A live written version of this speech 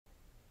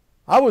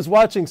I was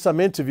watching some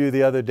interview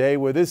the other day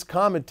where this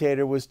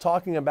commentator was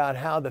talking about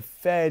how the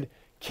Fed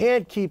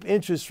can't keep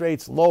interest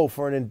rates low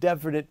for an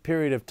indefinite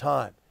period of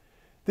time.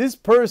 This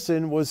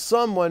person was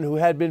someone who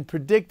had been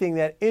predicting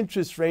that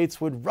interest rates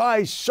would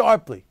rise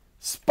sharply,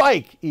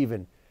 spike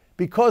even,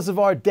 because of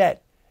our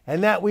debt,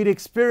 and that we'd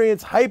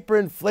experience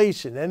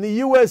hyperinflation and the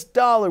US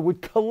dollar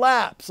would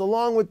collapse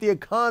along with the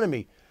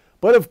economy.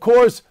 But of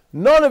course,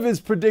 none of his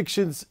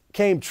predictions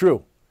came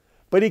true.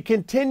 But he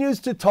continues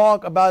to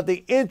talk about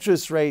the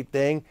interest rate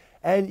thing,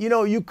 and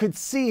you could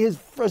see his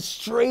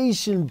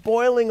frustration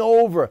boiling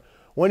over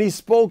when he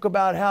spoke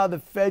about how the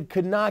Fed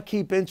could not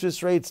keep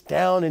interest rates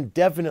down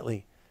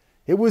indefinitely.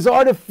 It was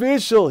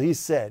artificial, he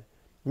said.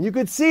 And you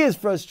could see his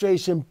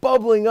frustration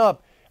bubbling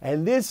up,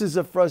 and this is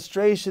a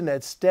frustration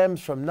that stems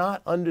from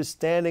not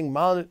understanding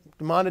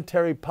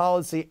monetary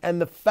policy and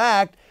the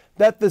fact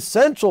that the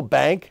central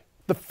bank,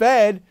 the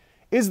Fed,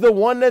 is the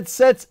one that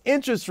sets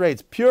interest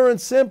rates, pure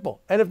and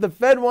simple. And if the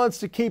Fed wants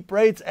to keep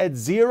rates at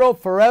zero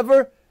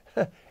forever,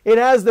 it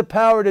has the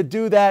power to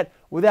do that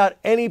without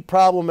any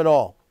problem at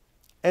all.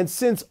 And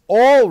since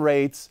all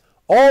rates,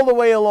 all the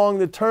way along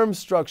the term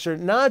structure,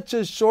 not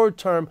just short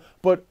term,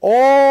 but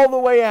all the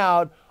way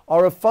out,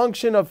 are a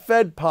function of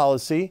Fed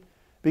policy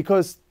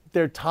because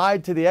they're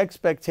tied to the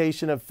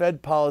expectation of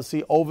Fed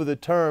policy over the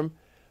term,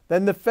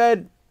 then the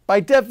Fed,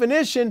 by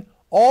definition,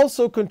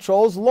 also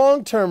controls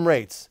long-term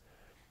rates.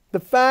 The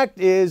fact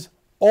is,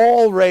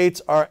 all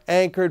rates are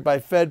anchored by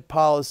Fed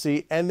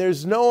policy, and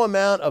there's no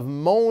amount of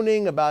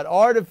moaning about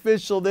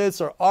artificial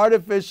this or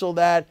artificial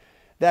that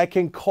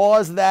can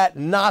cause that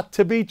not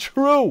to be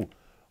true,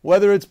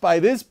 whether it's by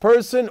this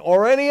person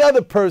or any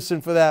other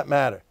person for that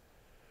matter.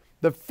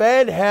 The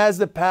Fed has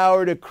the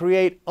power to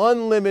create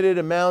unlimited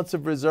amounts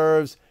of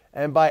reserves,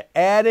 and by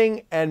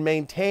adding and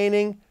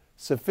maintaining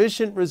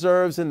sufficient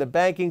reserves in the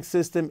banking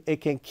system, it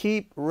can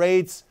keep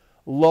rates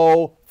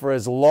low for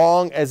as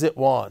long as it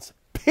wants.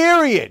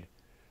 Period.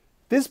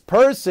 This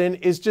person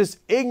is just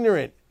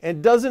ignorant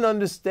and doesn't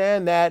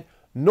understand that,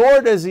 nor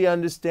does he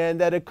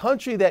understand that a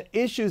country that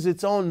issues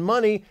its own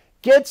money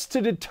gets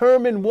to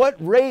determine what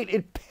rate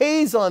it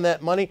pays on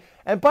that money.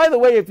 And by the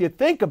way, if you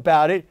think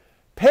about it,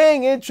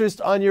 paying interest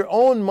on your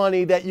own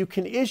money that you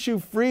can issue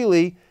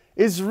freely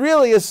is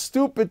really a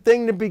stupid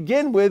thing to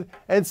begin with,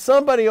 and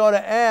somebody ought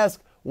to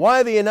ask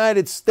why the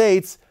United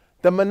States,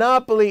 the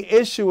monopoly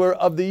issuer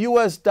of the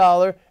US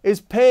dollar, is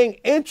paying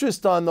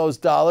interest on those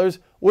dollars,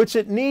 which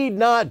it need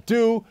not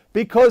do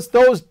because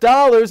those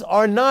dollars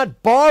are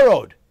not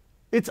borrowed.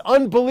 It's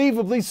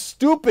unbelievably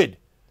stupid.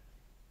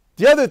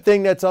 The other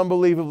thing that's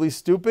unbelievably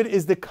stupid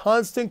is the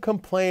constant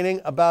complaining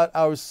about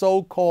our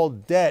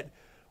so-called debt,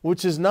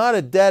 which is not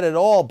a debt at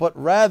all,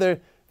 but rather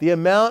the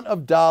amount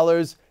of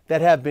dollars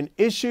that have been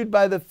issued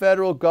by the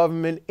federal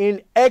government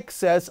in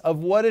excess of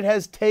what it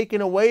has taken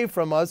away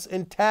from us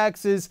in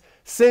taxes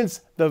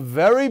since the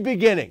very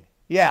beginning.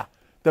 Yeah,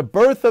 the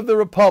birth of the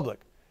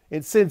Republic.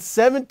 And since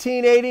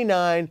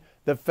 1789,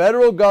 the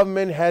federal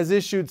government has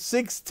issued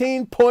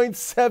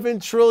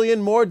 $16.7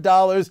 trillion more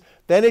dollars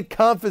than it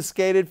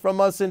confiscated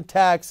from us in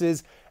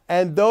taxes.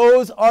 And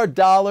those are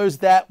dollars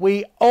that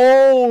we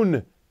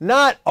own,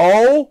 not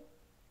owe.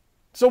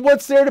 So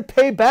what's there to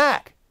pay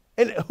back?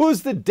 And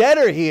who's the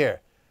debtor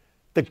here?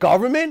 The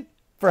government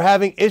for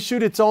having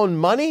issued its own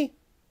money?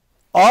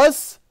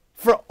 Us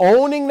for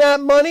owning that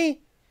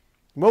money?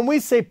 When we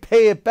say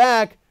pay it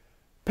back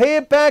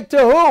to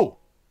who?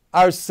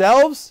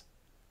 Ourselves?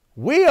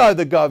 We are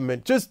the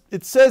government.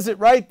 It says it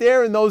right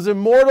there in those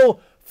immortal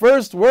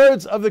first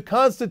words of the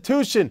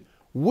Constitution.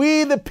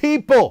 We the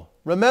people.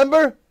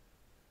 Remember?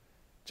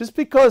 Just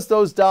because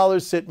those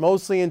dollars sit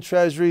mostly in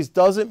treasuries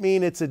doesn't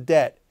mean it's a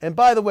debt. And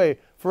by the way,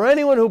 for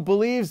anyone who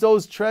believes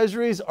those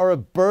treasuries are a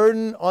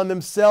burden on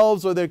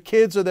themselves or their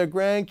kids or their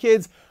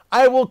grandkids,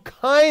 I will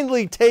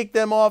kindly take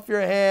them off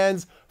your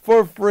hands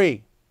for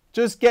free.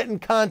 Just get in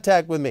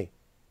contact with me.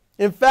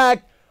 In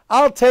fact,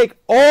 I'll take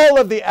all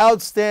of the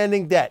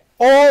outstanding debt,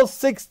 all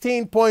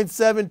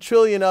 $16.7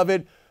 trillion of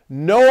it,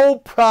 no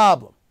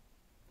problem.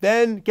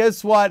 Then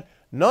guess what?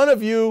 None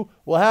of you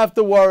will have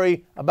to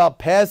worry about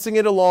passing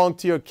it along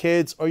to your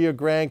kids or your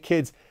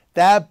grandkids.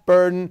 That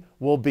burden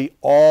will be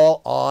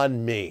all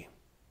on me.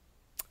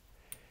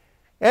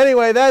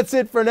 Anyway, that's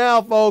it for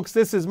now, folks.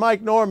 This is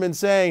Mike Norman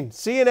saying,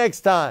 see you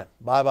next time.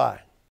 Bye-bye.